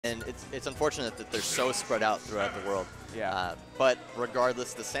And it's unfortunate that they're so spread out throughout the world. Yeah. But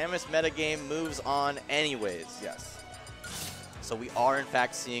regardless, the Samus metagame moves on anyways. Yes. So we are, in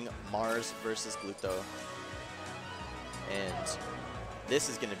fact, seeing Mars versus Gluto. And this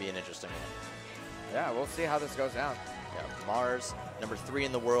is going to be an interesting one. Yeah, we'll see how this goes down. Yeah, Mars, number 3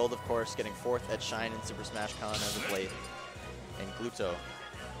 in the world, of course, getting 4th at Shine in Super Smash Con as of late. And Gluto,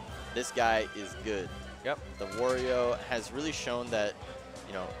 this guy is good. Yep. The Wario has really shown that,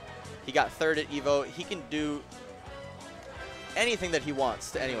 you know, he got 3rd at EVO. He can do anything that he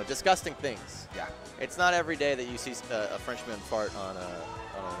wants to anyone. Disgusting things. Yeah. It's not every day that you see a Frenchman fart on an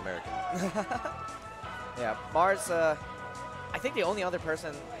American. Yeah, Mars, I think the only other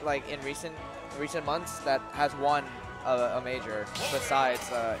person like in recent months that has won a major besides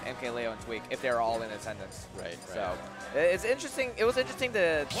MK Leo and Tweak, if they're all in attendance. Right. So it's interesting. It was interesting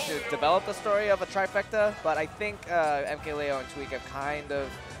to develop the story of a trifecta, but I think MK Leo and Tweak have kind of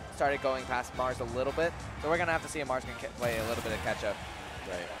started going past Mars a little bit. So we're gonna have to see if Mars can play a little bit of catch up.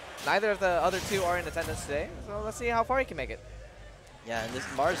 Right. Neither of the other two are in attendance today, so let's see how far he can make it. Yeah, and this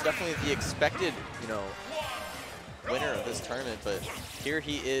Mars definitely the expected, you know, winner of this tournament, but here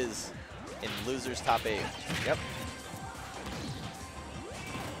he is in losers top 8. Yep.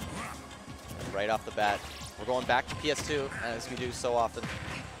 Right off the bat, we're going back to PS2 as we do so often.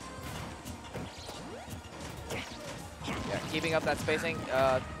 Yeah, keeping up that spacing,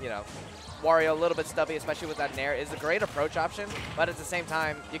 you know, Wario a little bit stubby, especially with that Nair, is a great approach option, but at the same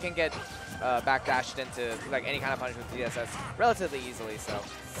time, you can get backdashed into like any kind of punish with DSS relatively easily, so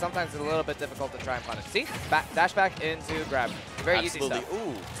sometimes it's a little bit difficult to try and punish. See? Dash back into grab. Very Absolutely. easy stuff.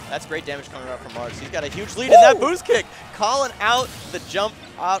 Ooh, that's great damage coming out from Mars. He's got a huge lead in that boost kick. Calling out the jump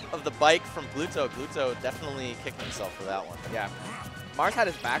out of the bike from Gluto. Gluto definitely kicked himself for that one. Yeah. Mars had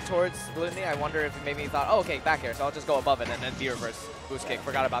his back towards Glutonny. I wonder if maybe he thought, oh, okay, back here, so I'll just go above it and then D-reverse boost kick.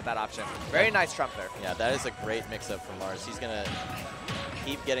 Forgot about that option. Very nice trump there. Yeah, that is a great mix-up for Mars. He's going to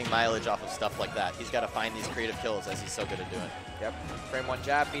keep getting mileage off of stuff like that. He's got to find these creative kills as he's so good at doing. Yep. Frame 1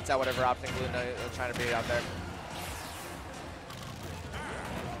 jab, beats out whatever option Glutonny is trying to beat out there.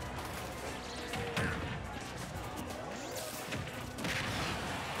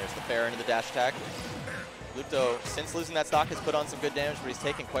 There's the fair into the dash attack. Gluto, since losing that stock, has put on some good damage, but he's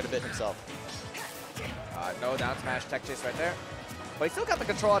taken quite a bit himself. No down smash tech chase right there. But he still got the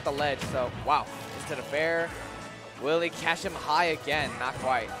control at the ledge, so wow. Into the fair. Will he catch him high again? Not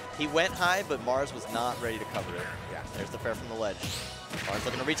quite. He went high, but Mars was not ready to cover it. Yeah. There's the fair from the ledge. Mars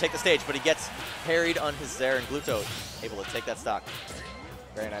looking to retake the stage, but he gets parried on his Zair, and Gluto able to take that stock.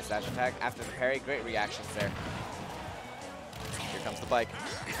 Very nice dash attack. After the parry, great reactions there. Here comes the bike.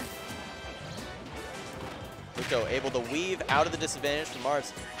 Gluto able to weave out of the disadvantage from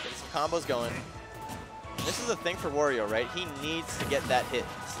Mars. Get some combos going. And this is the thing for Wario, right? He needs to get that hit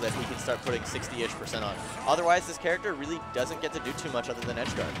so that he can start putting 60-ish% on. Otherwise, this character really doesn't get to do too much other than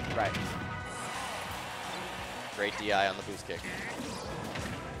edge guard. Right. Great DI on the boost kick.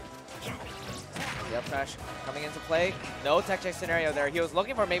 The up smash coming into play. No tech chase scenario there. He was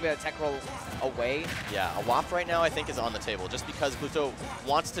looking for maybe a tech roll away. Yeah, a WAP right now I think is on the table just because Gluto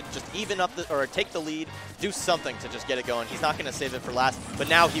wants to just even up the, or take the lead, do something to just get it going. He's not going to save it for last, but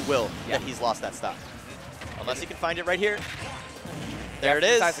now he will, that he's lost that stock. Unless he can find it right here. There it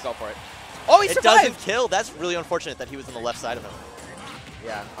is. Decides to go for it. Oh, he survived! It doesn't kill. That's really unfortunate that he was on the left side of him.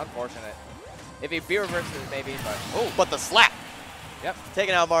 Yeah, unfortunate. If he B-reverses, maybe, but... Oh, but the slap! Yep.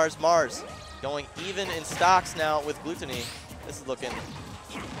 Taking out Mars. Mars going even in stocks now with Glutonny. This is looking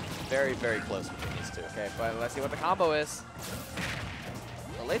very, very close between these two. Okay, but let's see what the combo is.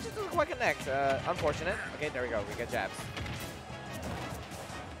 The Legend doesn't quite connect. Unfortunate. Okay, there we go. We get jabs.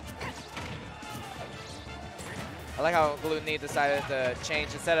 I like how Glutonny decided to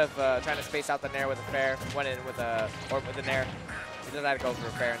change. Instead of trying to space out the Nair with a fair, went in with a, or with the Nair. He decided to go for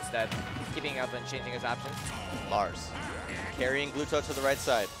a fair instead. Keeping up and changing his options. Mars carrying Gluto to the right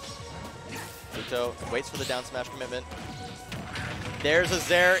side. Gluto waits for the down smash commitment. There's a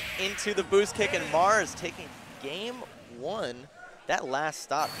Zair into the boost kick, and Mars taking game 1. That last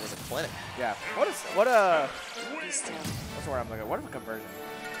stop was a clinic. Yeah. What's the word I'm looking at? What a conversion.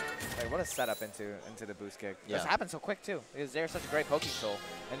 Like, what a setup into the boost kick. Yeah. This happened so quick too. Is there such a great poking tool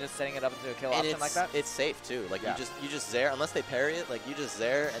and just setting it up into a kill option like that? It's safe too. Like you just Zair, unless they parry it, like you just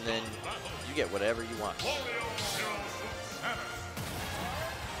Zair and then you get whatever you want.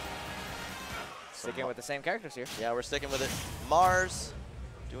 Sticking with the same characters here. Yeah, we're sticking with it. Mars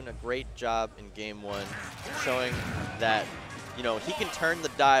doing a great job in game 1, showing that, you know, he can turn the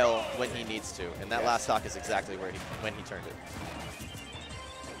dial when he needs to, and that last stock is exactly when he turned it.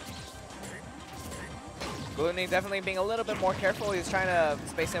 Glutonny definitely being a little bit more careful. He was trying to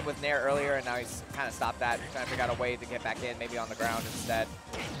space in with Nair earlier, and now he's kind of stopped that. Trying to figure out a way to get back in, maybe on the ground instead.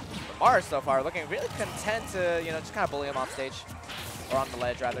 But Mars so far looking really content to, you know, just kind of bully him off stage. Or on the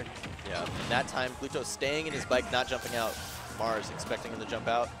ledge, rather. Yeah, and that time, Gluto staying in his bike, not jumping out. Mars expecting him to jump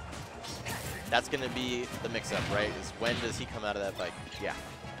out. That's going to be the mix-up, right? Is when does he come out of that bike? Yeah.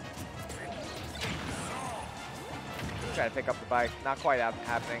 Trying to pick up the bike. Not quite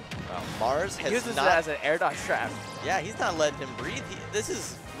happening. Mars has uses not, it as an air dodge trap. Yeah, he's not letting him breathe. This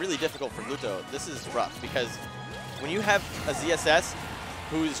is really difficult for Gluto. This is rough because when you have a ZSS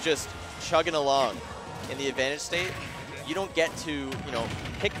who's just chugging along in the advantage state, you don't get to, you know,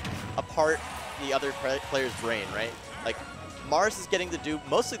 pick apart the other player's brain, right? Like, Mars is getting to do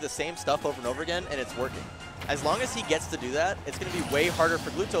mostly the same stuff over and over again, and it's working. As long as he gets to do that, it's going to be way harder for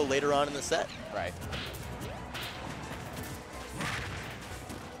Gluto later on in the set. Right.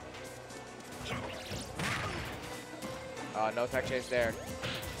 No tech chase there.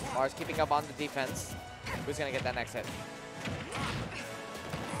 Mars keeping up on the defense. Who's going to get that next hit?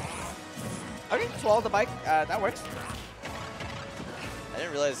 Okay, swallow the bike. That works. I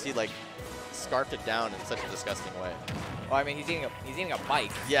didn't realize he, like, scarfed it down in such a disgusting way. Well, I mean, he's eating a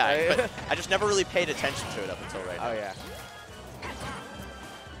bike. Yeah, right? but I just never really paid attention to it up until right now. Oh, yeah.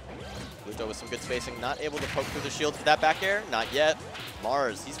 Gluto with some good spacing, not able to poke through the shield for that back air. Not yet.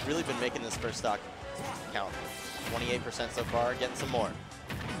 Mars, he's really been making this first stock count. 28% so far, getting some more.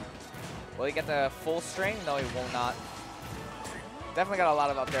 Will he get the full string? No, he will not. Definitely got a lot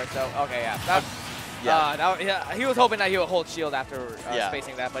of up there, so, okay, yeah. Yeah, he was hoping that he would hold shield after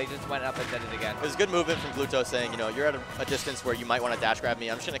spacing that, but he just went up and did it again. It was good movement from Gluto saying, you know, you're at a distance where you might want to dash grab me.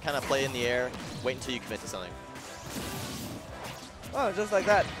 I'm just going to kind of play in the air, wait until you commit to something. Oh, just like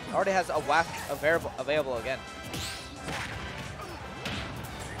that. Already has a WAF available again.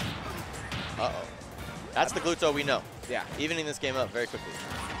 Uh-oh. That's the Gluto we know. Yeah. Evening this game up very quickly.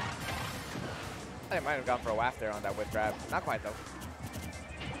 I might have gone for a WAF there on that whip grab. Not quite, though.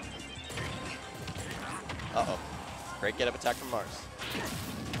 Uh-oh. Great get-up attack from Mars.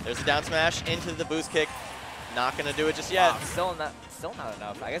 There's the down smash into the boost kick. Not going to do it just yet. Still not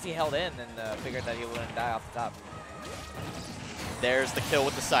enough. I guess he held in and figured that he wouldn't die off the top. There's the kill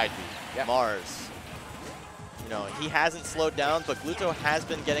with the side B. Yep. Mars. You know, he hasn't slowed down, but Gluto has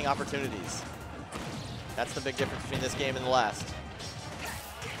been getting opportunities. That's the big difference between this game and the last.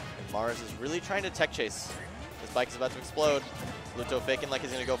 And Mars is really trying to tech chase. His bike is about to explode. Gluto faking like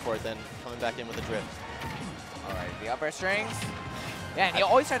he's going to go for it, then coming back in with a drift. All right, the up air strings. Yeah, and he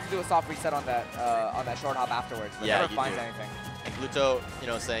always tries to do a soft reset on that short hop afterwards, but never finds anything. And Gluto, you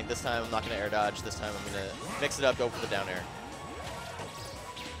know, saying, this time I'm not going to air dodge. This time I'm going to mix it up, go for the down air.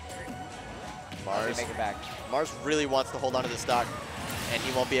 Make it back. Mars really wants to hold on to the stock, and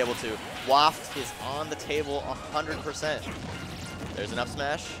he won't be able to. Waft is on the table 100%. There's an up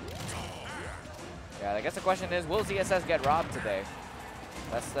smash. Yeah, I guess the question is, will ZSS get robbed today?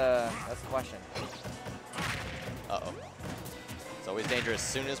 That's the question. Uh-oh. It's always dangerous. As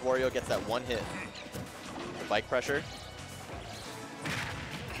soon as Wario gets that one hit, the bike pressure.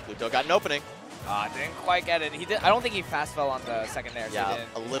 Gluto got an opening. Didn't quite get it. He did. I don't think he fast fell on the second there. So yeah,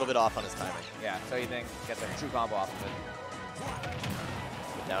 a little bit off on his timing. Yeah, so he didn't get the true combo off of it.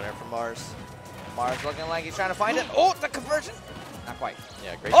 Good down air from Mars. Mars looking like he's trying to find it. Oh, the conversion. Not quite.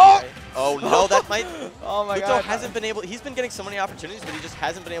 Yeah, great. Oh, oh no, that might. Oh my Gluto God. hasn't been able. He's been getting so many opportunities, but he just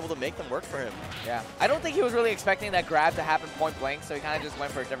hasn't been able to make them work for him. Yeah, I don't think he was really expecting that grab to happen point blank, so he kind of just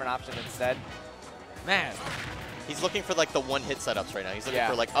went for a different option instead. Man. He's looking for like the one-hit setups right now. He's looking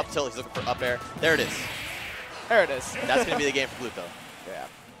for like up tilt. He's looking for up air. There it is. There it is. That's going to be the game for Gluto. Yeah.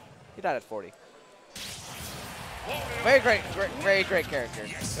 He died at 40. Very great character.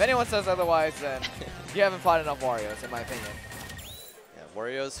 If anyone says otherwise, then you haven't fought enough Warios, in my opinion. Yeah,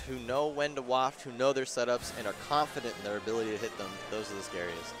 Warios who know when to waft, who know their setups, and are confident in their ability to hit them, those are the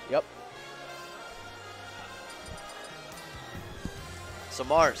scariest. Yep. So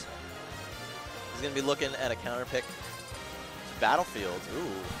Mars. He's going to be looking at a counter pick to Battlefield. Ooh,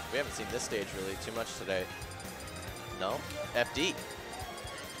 we haven't seen this stage really too much today. No? FD.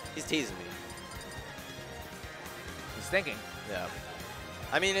 He's teasing me. He's thinking. Yeah.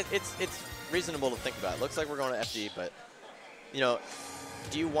 I mean, it's reasonable to think about. It looks like we're going to FD, but, you know,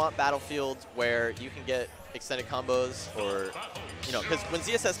 do you want Battlefield where you can get extended combos or, you know, because when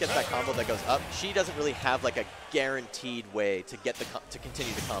ZSS gets that combo that goes up, she doesn't really have like a guaranteed way to get to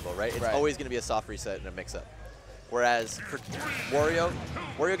continue the combo, right? It's always going to be a soft reset and a mix-up. Whereas for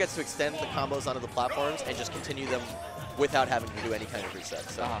Wario gets to extend the combos onto the platforms and just continue them without having to do any kind of reset.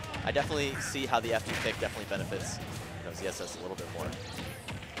 So I definitely see how the FD pick definitely benefits, you know, ZSS a little bit more.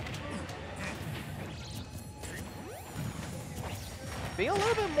 being a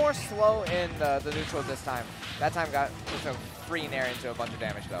little bit more slow in the neutral this time. That time got just a free nair into a bunch of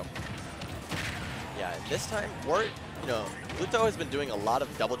damage though. Yeah, and this time, Gluto has been doing a lot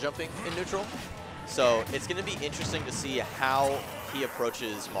of double jumping in neutral. So it's going to be interesting to see how he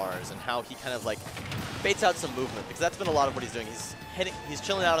approaches Mars and how he kind of like baits out some movement, because that's been a lot of what he's doing. He's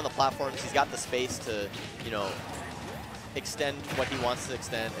chilling out on the platforms. He's got the space to, extend what he wants to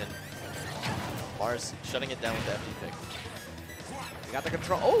extend, and Mars shutting it down with the FD pick. He got the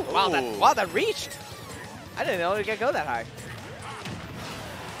control. Oh, wow, that reached. I didn't know it could go that high.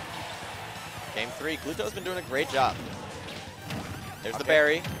 Game 3, Gluto's been doing a great job. There's the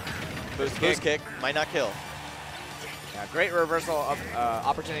berry. Boost kick. Might not kill. Yeah, great reversal of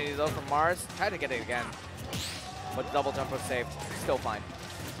opportunity though from Mars. Tried to get it again, but the double jump was saved. Still fine.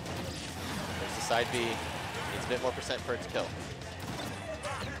 There's the side B. Needs a bit more percent for it to kill.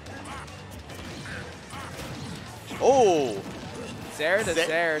 Oh! Zair to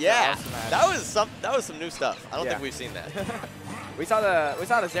Zair. Yeah, that was some new stuff. I don't think we've seen that. we saw the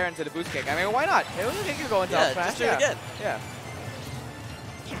Zair into the boost kick. I mean, why not? It could go into up smash. Just do it again. Yeah.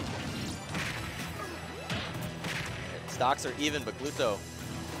 Stocks are even, but Gluto,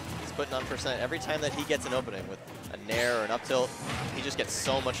 he's putting on percent. Every time that he gets an opening with a nair or an up tilt, he just gets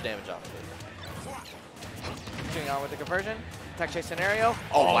so much damage off of it. Continuing on with the conversion. Tech chase scenario.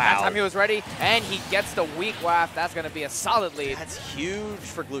 Oh, wow. That time he was ready, and he gets the weak waft. That's going to be a solid lead. That's huge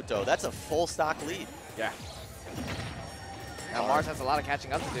for Gluto. That's a full stock lead. Yeah. Now Mars has a lot of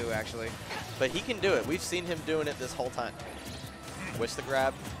catching up to do, actually. But he can do it. We've seen him doing it this whole time. Wish the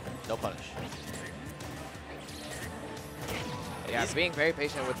grab, no punish. Yeah, he's being very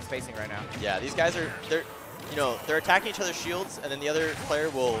patient with the spacing right now. Yeah, these guys they're attacking each other's shields, and then the other player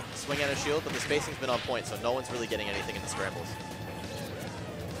will swing at a shield, but the spacing's been on point, so no one's really getting anything in the scrambles.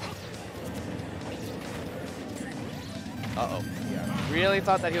 Uh-oh. Yeah. Really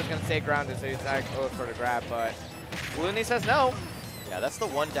thought that he was going to stay grounded, so he's not going for the grab, but Glutonny says no. Yeah, that's the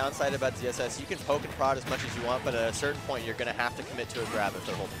one downside about ZSS. You can poke and prod as much as you want, but at a certain point, you're going to have to commit to a grab if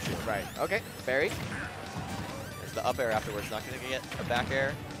they're holding shield. Right. Okay. Berry. The up air afterwards, not going to get a back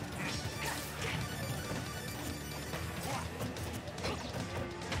air.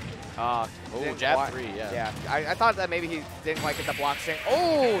 Oh, jab 3, yeah. Yeah, I thought that maybe he didn't quite get the block string.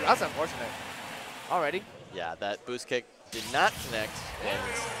 Oh, that's unfortunate. Already. Yeah, that boost kick did not connect, and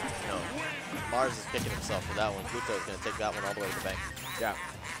Mars is kicking himself for that one. Gluto is going to take that one all the way to the bank. Yeah.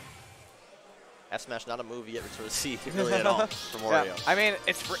 F smash, not a move you get to receive really at all from Wario. Yeah. I mean,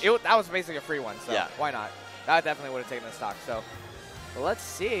 that was basically a free one, so why not? That definitely would have taken the stock. So let's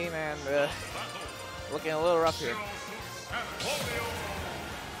see, man. Looking a little rough here.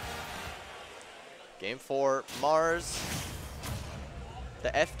 Game 4, Mars. The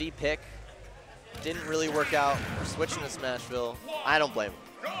FD pick didn't really work out. We're switching to Smashville. I don't blame him.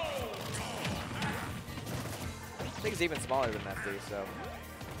 I think it's even smaller than FD, so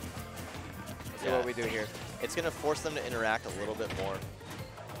let's see what we do here. It's going to force them to interact a little bit more.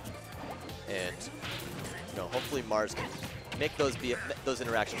 And hopefully Mars can make those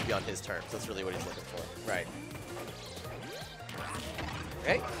interactions be on his terms. That's really what he's looking for. Right.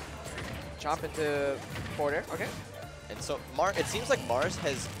 Okay. Chomp into forward air. Okay. And so it seems like Mars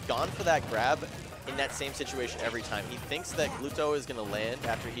has gone for that grab in that same situation every time. He thinks that Gluto is going to land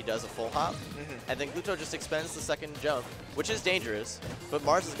after he does a full hop, and then Gluto just expends the second jump, which is dangerous, but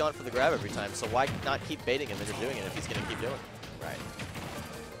Mars has gone for the grab every time, so why not keep baiting him into doing it if he's going to keep doing it? Right.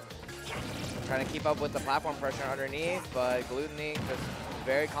 Trying to keep up with the platform pressure underneath, but Glutonny just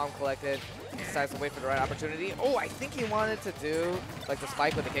very calm, collected. Decides to wait for the right opportunity. Oh, I think he wanted to do like the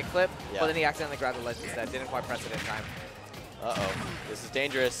spike with the kickflip, but then he accidentally grabbed the ledge instead. Didn't quite press it in time. Uh-oh. This is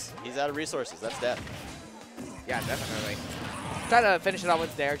dangerous. He's out of resources. That's death. Yeah, definitely. Try to finish it off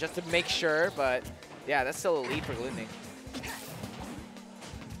with Dare just to make sure, but yeah, that's still a lead for Glutonny.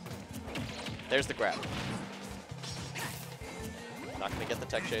 There's the grab. Not going to get the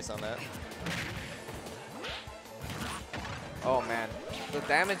tech chase on that. Oh, man. The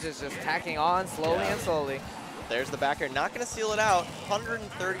damage is just tacking on slowly and slowly. There's the back air. Not going to seal it out.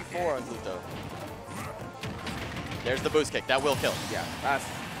 134 on Gluto. There's the boost kick. That will kill. Yeah, that's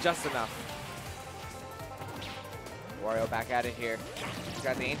just enough. Wario back at it here. He's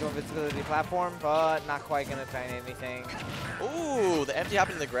got the Angel Invincibility platform, but not quite going to find anything. Ooh, the empty hop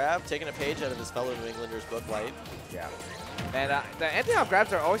into the grab, taking a page out of his fellow New Englander's book, Light. Yeah. And the empty hop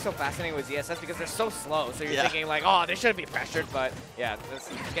grabs are always so fascinating with ZSS because they're so slow. So you're thinking like, oh, they shouldn't be pressured, but yeah, this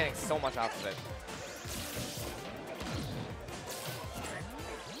is getting so much off of it.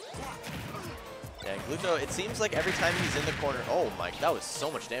 Yeah, Gluto, it seems like every time he's in the corner, oh my, that was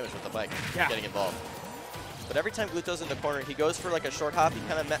so much damage with the bike getting involved. But every time Gluto's in the corner, he goes for like a short hop. He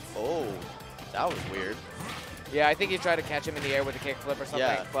kind of oh, that was weird. Yeah, I think he tried to catch him in the air with a kickflip or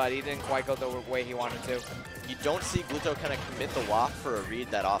something, but he didn't quite go the way he wanted to. You don't see Gluto kind of commit the walk for a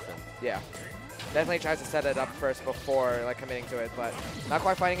read that often. Yeah. Definitely tries to set it up first before like committing to it, but not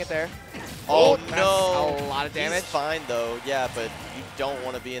quite finding it there. Oh, that's no. a lot of damage. He's fine, though. Yeah, but you don't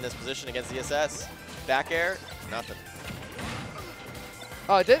want to be in this position against ESS. Back air, nothing.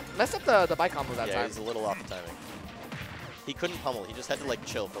 Oh, it did mess up the bike combo that yeah, time. he was a little off the timing. He couldn't pummel. He just had to like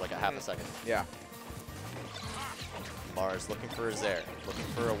chill for like a half a second. Yeah. Mars looking for his air, looking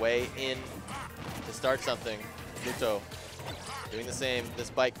for a way in to start something. Gluto doing the same. This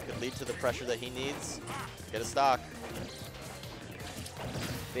bike could lead to the pressure that he needs. Get a stock.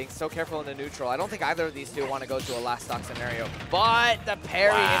 Being so careful in the neutral. I don't think either of these two want to go to a last stock scenario. But the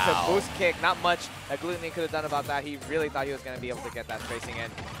parry into boost kick, not much that Glutonny could have done about that. He really thought he was going to be able to get that spacing in.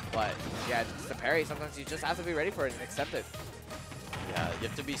 But yeah, just the parry, sometimes you just have to be ready for it and accept it. Yeah, you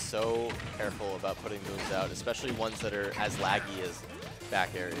have to be so careful about putting moves out, especially ones that are as laggy as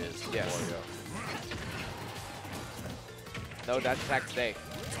back air is for Wario. No dash attack today.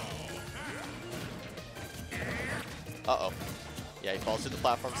 Uh-oh. Yeah, he falls to the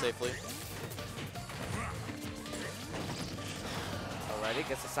platform safely. Alrighty,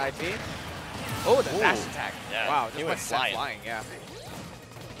 gets the side B. Oh, the dash attack. Yeah, wow, he just went flying, yeah.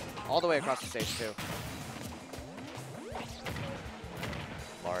 All the way across the stage, too.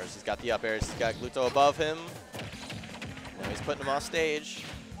 Mars, he's got the up airs. He's got Gluto above him. Now he's putting him off stage.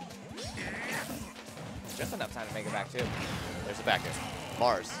 Just enough time to make it back, too. There's a back air.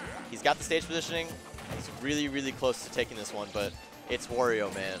 Mars, he's got the stage positioning. He's really, really close to taking this one, but it's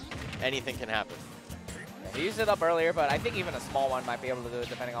Wario, man. Anything can happen. He used it up earlier, but I think even a small one might be able to do it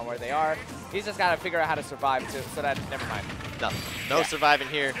depending on where they are. He's just got to figure out how to survive, too, so that, never mind. Nothing. No surviving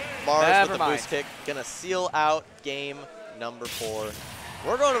here. Mars with the boost kick. Gonna seal out game number 4.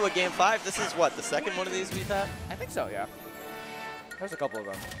 We're going to a game 5. This is what, the second one of these we've had? I think so, yeah. There's a couple of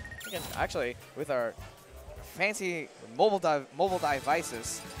them. Actually, with our fancy mobile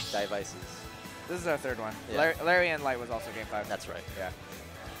devices. This is our third one. Yeah. Larry and Light was also game 5. That's right. Yeah.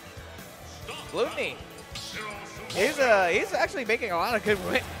 Glutonny. He's actually making a lot of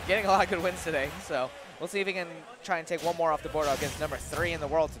getting a lot of good wins today. So we'll see if he can try and take one more off the board against number 3 in the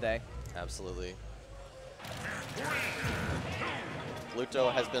world today. Absolutely.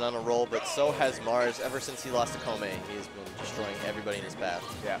 Gluto has been on a roll, but so has Mars. Ever since he lost to Kome, he has been destroying everybody in his path.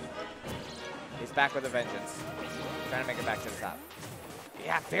 Yeah. He's back with a vengeance. Trying to make it back to the top.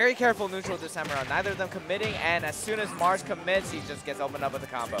 Yeah, very careful neutral this time around. Neither of them committing, and as soon as Mars commits, he just gets opened up with a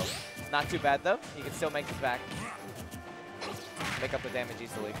combo. Not too bad, though. He can still make this back. Make up the damage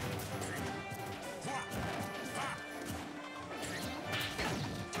easily.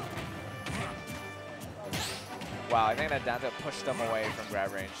 Wow, I think that down to pushed them away from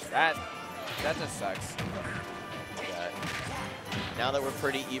grab range. That just sucks. Yeah. Now that we're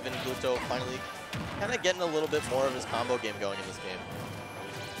pretty even, Gluto finally kind of getting a little bit more of his combo game going in this game.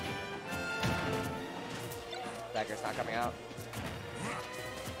 Dagger's not coming out.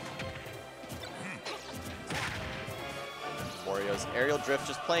 Wario's aerial drift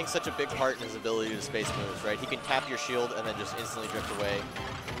just playing such a big part in his ability to space moves, right? He can tap your shield and then just instantly drift away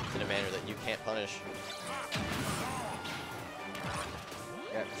in a manner that you can't punish.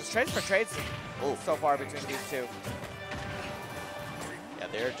 Yeah, just trades for trades so far between these two. Yeah,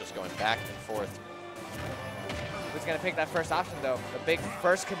 they're just going back and forth. Who's going to pick that first option, though? The big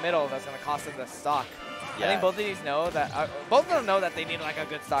first committal that's going to cost him the stock. Yeah. I think both of these know that, both of them know that they need like a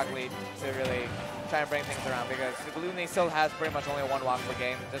good stock lead to really try and bring things around, because Glutonny still has pretty much only one walk per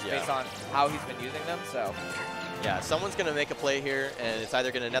game just based on how he's been using them, so. Yeah, someone's going to make a play here, and it's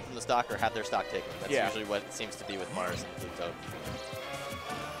either going to net them the stock or have their stock taken. That's usually what it seems to be with Mars and Gluto.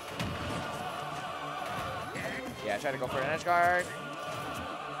 Yeah, try to go for an edge guard.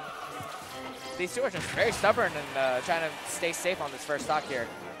 These two are just very stubborn and trying to stay safe on this first stock here.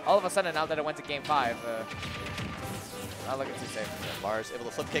 All of a sudden, now that it went to game 5, not looking too safe. Yeah, Mars able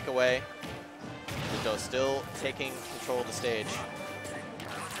to flip kick away. Gluto still taking control of the stage.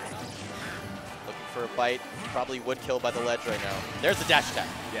 Looking for a bite. Probably would kill by the ledge right now. There's the dash attack.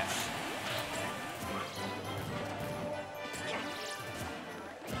 Yes.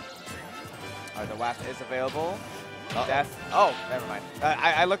 All right, the WAF is available. Death. Oh, never mind.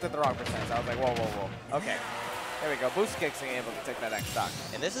 I looked at the wrong percent. So I was like, whoa, whoa, whoa. Okay. There we go. Boost kicks being able to take that X stock.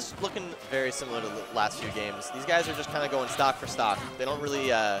 And this is looking very similar to the last few games. These guys are just kind of going stock for stock. They don't really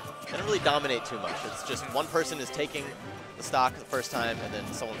dominate too much. It's just one person is taking the stock the first time, and then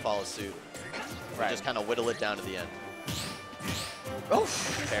someone follows suit. Right. Just kind of whittle it down to the end. Oh,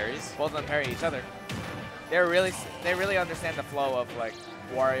 parries. Both of them parry each other. they really understand the flow of like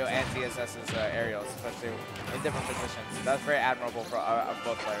Wario and ZSS's aerials, especially in different positions. That's very admirable for of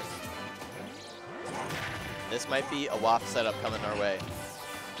both players. This might be a WAF setup coming our way.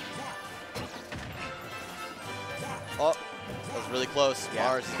 Oh, that was really close. Yeah.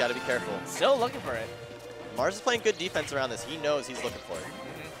 Mars has got to be careful. Still looking for it. Mars is playing good defense around this. He knows he's looking for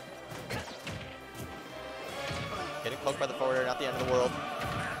it. Getting poked by the forward air, not the end of the world.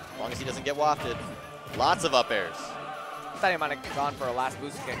 As long as he doesn't get wafted. Lots of up airs. I thought he might have gone for a last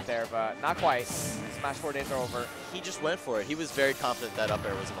boost kick there, but not quite. Smash 4 days are over. He just went for it. He was very confident that up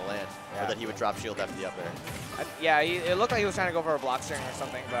air was going to land, or that he would drop shield after the up air. Yeah, it looked like he was trying to go for a block string or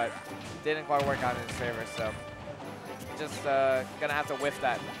something, but didn't quite work out in his favor, so just going to have to whiff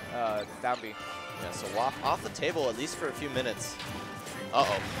that down B. Yeah, so off the table at least for a few minutes.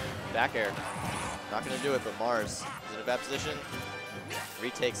 Uh-oh, back air. Not going to do it, but Mars is in a bad position.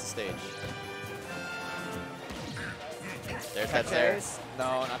 Retakes the stage. There's that there.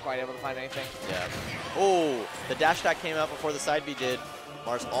 No, not quite able to find anything. Yeah. Oh, the dash attack came out before the side B did.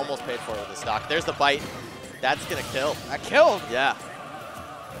 Mars almost paid for it with the stock. There's the bite. That's going to kill. That killed. Yeah.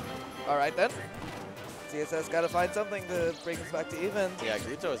 All right, then. CSS got to find something to bring us back to even. Yeah,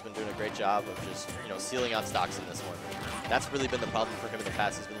 Gluto has been doing a great job of just, sealing out stocks in this one. That's really been the problem for him in the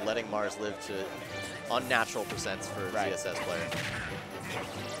past. He's been letting Mars live to unnatural percents for a CSS player.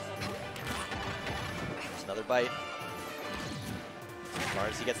 There's another bite.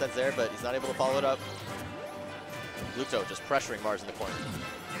 Mars, he gets that there, but he's not able to follow it up. Gluto just pressuring Mars in the corner.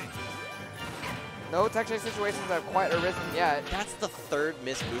 No tech chase situations have quite arisen yet. That's the third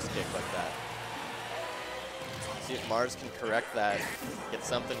missed boost kick like that. See if Mars can correct that, get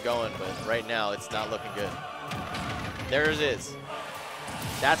something going, but right now it's not looking good. There it is.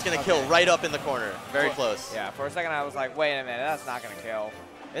 That's going to kill right up in the corner. Very close. Yeah, for a second I was like, wait a minute, that's not going to kill.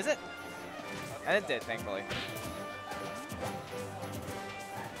 Is it? And it did, thankfully.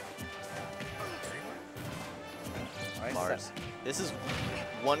 Mars. This is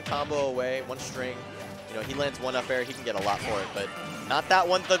one combo away, one string. He lands one up air, he can get a lot for it, but not that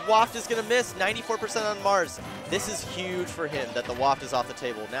one. The waft is going to miss, 94% on Mars. This is huge for him that the waft is off the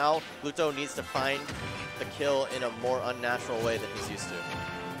table. Now, Gluto needs to find the kill in a more unnatural way than he's used to.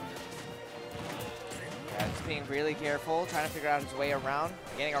 Yeah, just being really careful, trying to figure out his way around,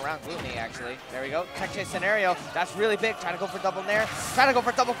 getting around Glutonny, actually. There we go, tech chase scenario. That's really big, trying to go for double nair, trying to go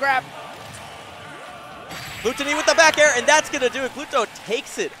for double grab. Glutonny with the back air, and that's going to do it. Gluto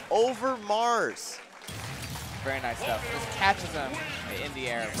takes it over Mars. Very nice stuff. Just catches him in the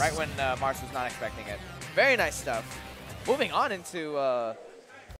air right when Mars was not expecting it. Very nice stuff. Moving on into